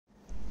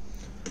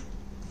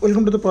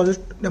Welcome to the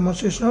project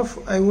demonstration of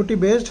IoT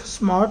based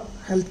smart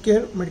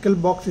healthcare medical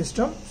box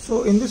system.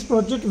 So in this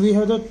project we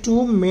have the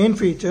two main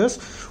features.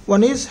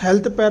 One is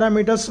health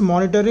parameters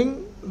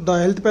monitoring. The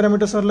health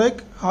parameters are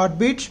like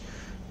heartbeat,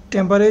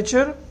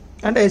 temperature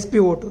and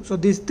SpO2. So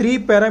these three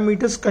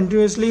parameters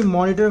continuously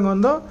monitoring on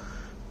the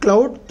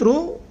cloud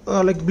through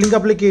like Blynk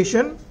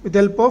application with the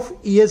help of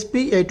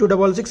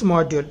ESP8266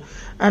 module.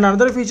 And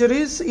another feature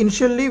is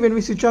initially when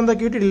we switch on the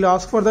kit, it will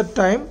ask for the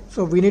time,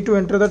 so we need to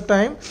enter the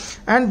time,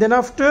 and then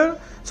after,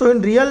 so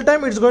in real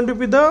time it's going to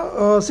be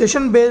the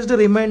session based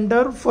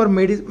reminder for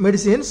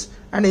medicines.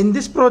 And in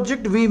this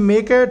project we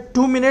make a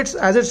 2 minutes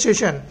as a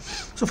session.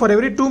 So for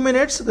every 2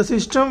 minutes the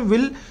system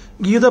will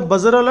give the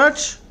buzzer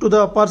alert to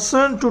the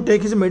person to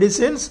take his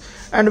medicines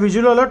and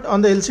visual alert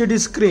on the LCD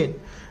screen.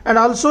 And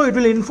also it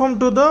will inform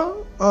to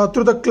the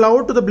through the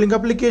cloud to the Blynk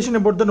application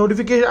about the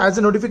notification as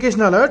a notification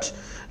alert,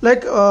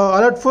 like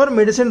alert for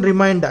medicine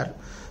reminder.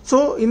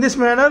 So in this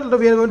manner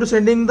we are going to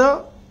sending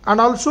the, and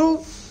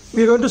also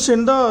we are going to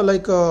send the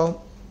like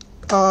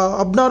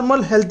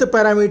abnormal health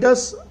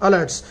parameters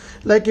alerts,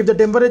 like if the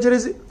temperature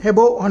is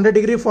above 100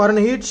 degree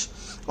Fahrenheit,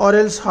 or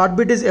else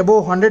heartbeat is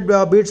above 100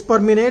 beats per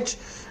minute,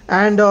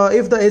 and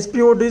if the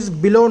SpO2 is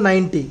below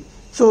 90.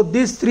 So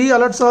these three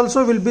alerts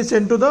also will be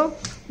sent to the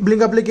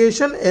Blynk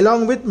application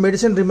along with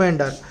medicine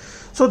reminder.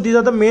 So these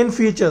are the main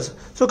features.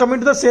 So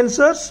coming to the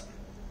sensors,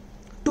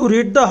 to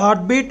read the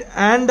heartbeat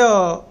and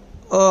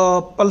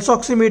pulse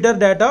oximeter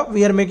data,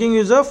 we are making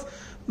use of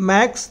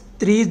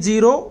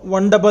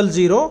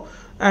MAX30100,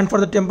 and for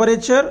the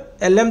temperature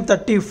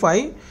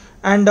LM35,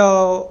 and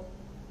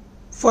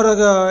for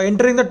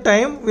entering the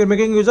time we are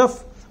making use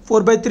of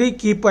 4x3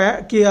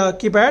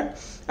 keypad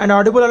and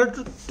audible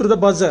alert through the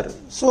buzzer.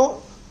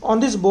 So on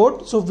this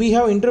board, so we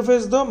have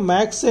interfaced the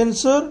MAX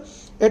sensor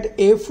at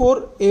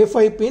A4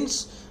 A5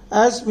 pins,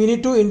 as we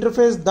need to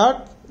interface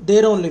that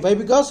there only. Why?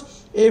 Because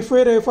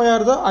A4 A5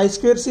 are the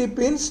I2C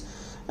pins,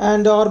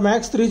 and our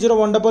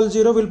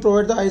MAX30100 will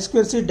provide the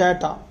I2C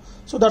data.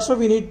 So that's why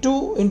we need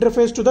to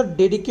interface to the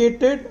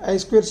dedicated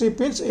I2C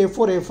pins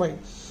A4 A5.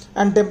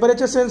 And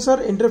temperature sensor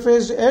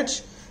interfaced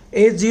at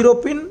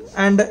A0 pin,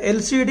 and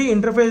LCD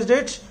interfaced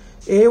at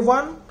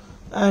A1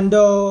 and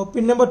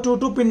pin number 2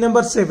 to pin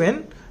number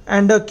 7,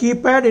 and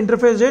keypad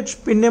interface at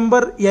pin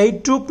number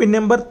 8 to pin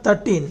number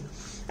 13,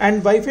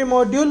 and Wi-Fi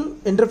module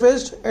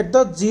interfaced at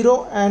the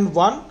 0 and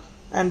 1,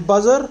 and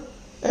buzzer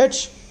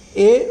at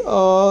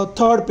a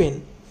third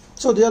pin.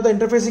 So these are the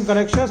interfacing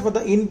connections for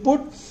the input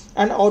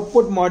and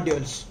output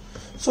modules.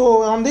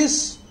 So on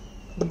this,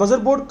 the buzzer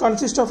board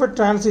consists of a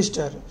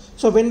transistor.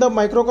 So when the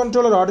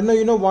microcontroller Arduino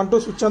Uno want to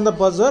switch on the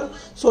buzzer,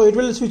 so it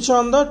will switch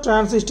on the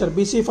transistor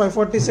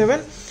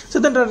BC547. So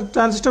then the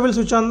transistor will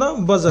switch on the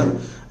buzzer,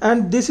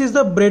 and this is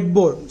the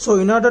breadboard. So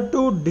in order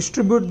to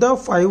distribute the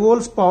 5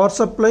 volts power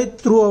supply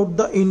throughout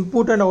the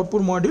input and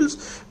output modules,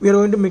 we are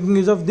going to making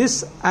use of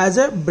this as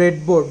a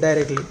breadboard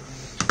directly.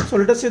 So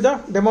let us see the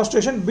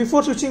demonstration.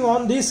 Before switching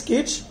on these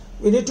kits,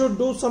 we need to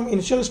do some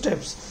initial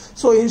steps.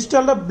 So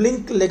install the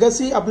Blynk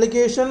legacy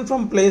application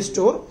from Play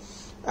Store,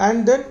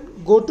 and then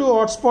go to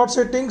hotspot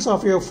settings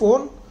of your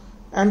phone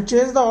and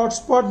change the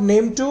hotspot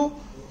name to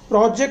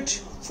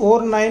project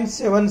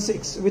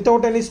 4976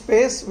 without any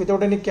space,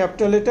 without any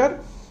capital letter,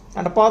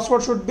 and the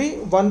password should be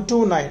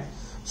 129.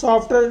 So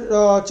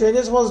after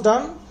changes was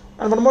done,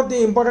 and one more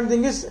the important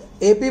thing is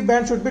AP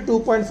band should be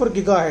 2.4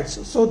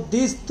 gigahertz. So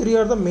these three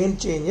are the main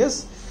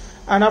changes.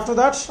 And after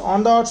that,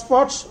 on the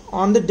hotspots,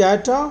 on the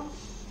data,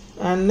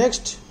 and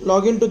next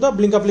log into the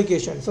Blynk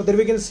application. So there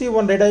we can see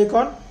one red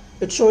icon,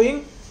 it's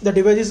showing the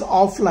device is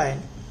offline.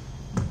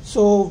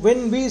 So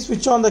when we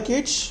switch on the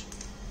kit,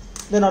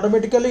 then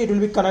automatically it will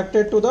be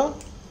connected to the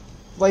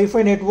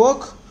Wi-Fi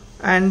network,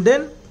 and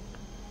then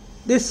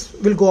this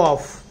will go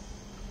off.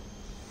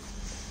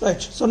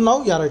 Right, so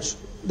now right,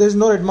 there is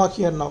no red mark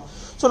here now.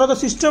 So now the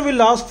system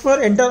will ask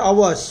for enter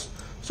hours.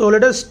 So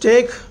let us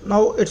take,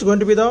 now it's going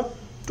to be the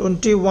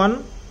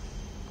 21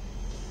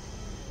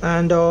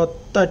 and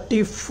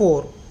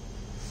 34.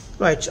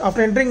 Right,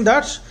 after entering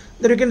that,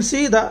 then you can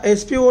see the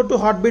SpO2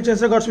 heartbeat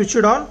sensor got switched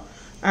on,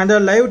 and the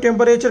live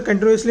temperature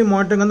continuously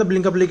monitoring on the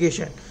Blynk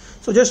application.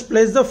 So just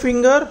place the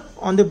finger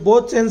on the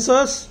both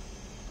sensors.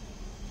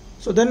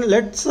 So then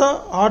let's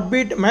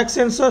heartbeat max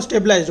sensor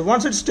stabilized.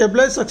 Once it's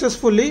stabilized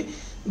successfully,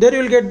 there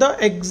you will get the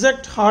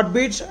exact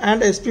heartbeats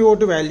and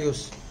SpO2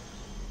 values.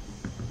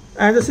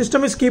 And the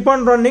system is keep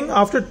on running.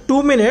 After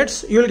 2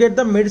 minutes, you will get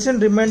the medicine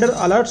reminder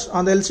alerts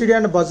on the LCD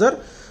and buzzer.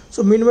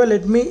 So meanwhile,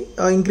 let me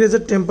increase the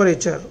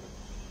temperature.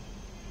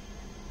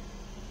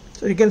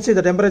 So you can see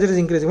the temperature is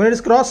increasing. When it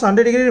is crossed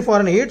 100 degree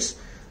Fahrenheit,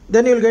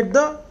 then you will get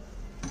the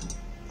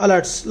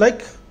alerts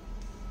like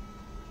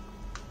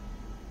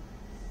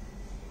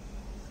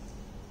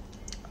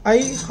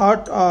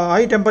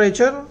high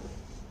temperature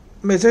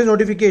message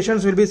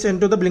notifications will be sent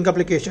to the Blynk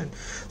application.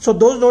 So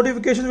those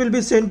notifications will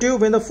be sent to you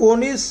when the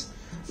phone is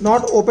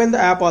not open the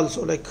app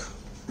also, like,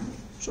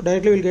 so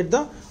directly we'll get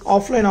the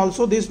offline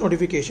also these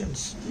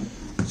notifications.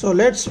 So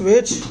let's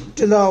wait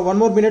till 1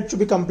 more minute to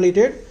be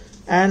completed,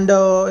 and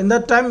in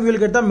that time we will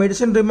get the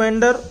medicine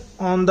reminder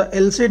on the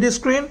LCD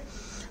screen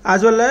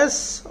as well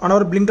as on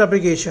our Blynk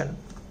application.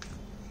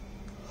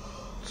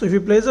 So if you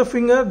place a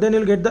finger, then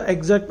you'll get the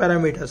exact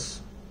parameters.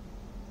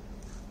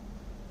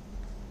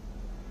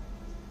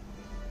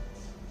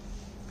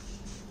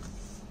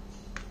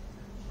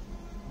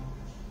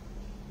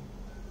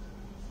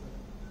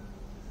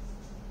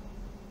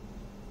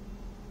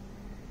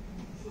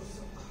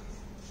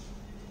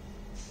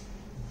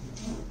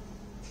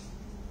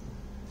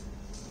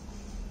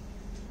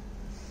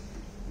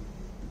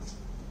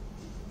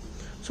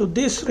 So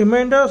this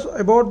reminders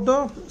about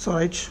the so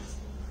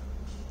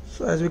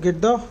as we get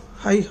the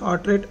high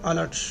heart rate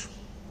alerts.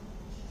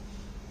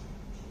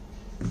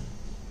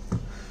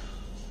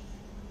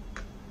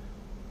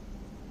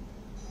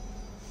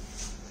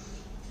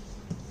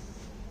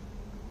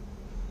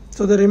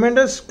 So the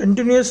reminders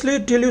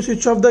continuously till you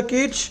switch off the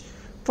cage.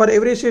 For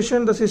every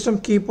session the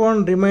system keep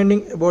on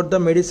reminding about the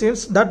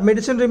medicines. That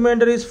medicine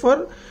reminder is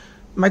for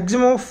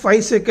maximum of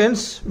 5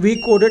 seconds.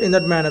 We coded in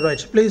that manner,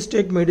 right? Please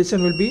take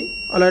medicine will be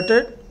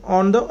alerted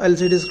on the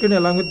LCD screen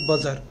along with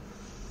buzzer.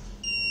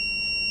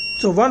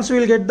 So once we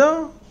will get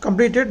the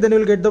completed, then you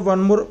will get the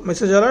one more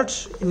message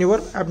alert in your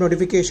app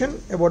notification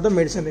about the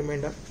medicine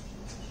reminder,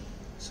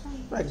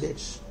 like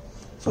this.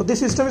 So this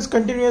system is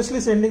continuously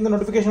sending the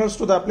notifications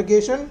to the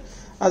application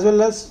as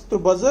well as to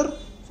buzzer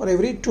for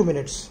every 2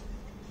 minutes.